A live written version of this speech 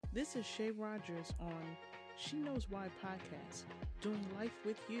This is Shay Rogers on She Knows Why podcast, doing life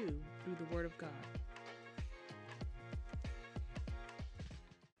with you through the Word of God.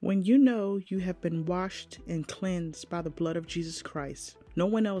 When you know you have been washed and cleansed by the blood of Jesus Christ, no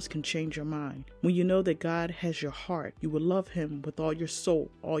one else can change your mind. When you know that God has your heart, you will love Him with all your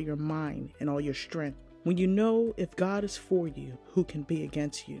soul, all your mind, and all your strength. When you know if God is for you, who can be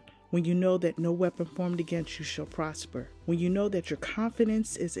against you? When you know that no weapon formed against you shall prosper. When you know that your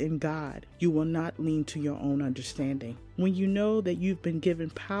confidence is in God, you will not lean to your own understanding. When you know that you've been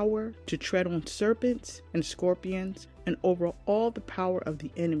given power to tread on serpents and scorpions and over all the power of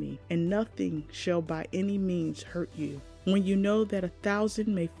the enemy, and nothing shall by any means hurt you. When you know that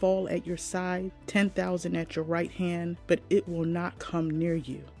 1,000 may fall at your side, 10,000 at your right hand, but it will not come near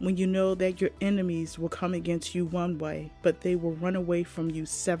you. When you know that your enemies will come against you one way, but they will run away from you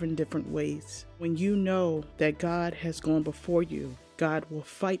 7 different ways. When you know that God has gone before you, God will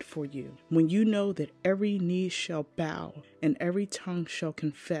fight for you. When you know that every knee shall bow and every tongue shall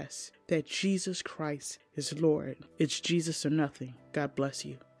confess that Jesus Christ is Lord. It's Jesus or nothing. God bless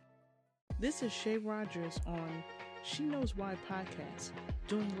you. This is Shay Rogers on She Knows Why podcast,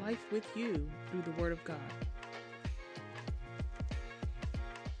 doing life with you through the Word of God.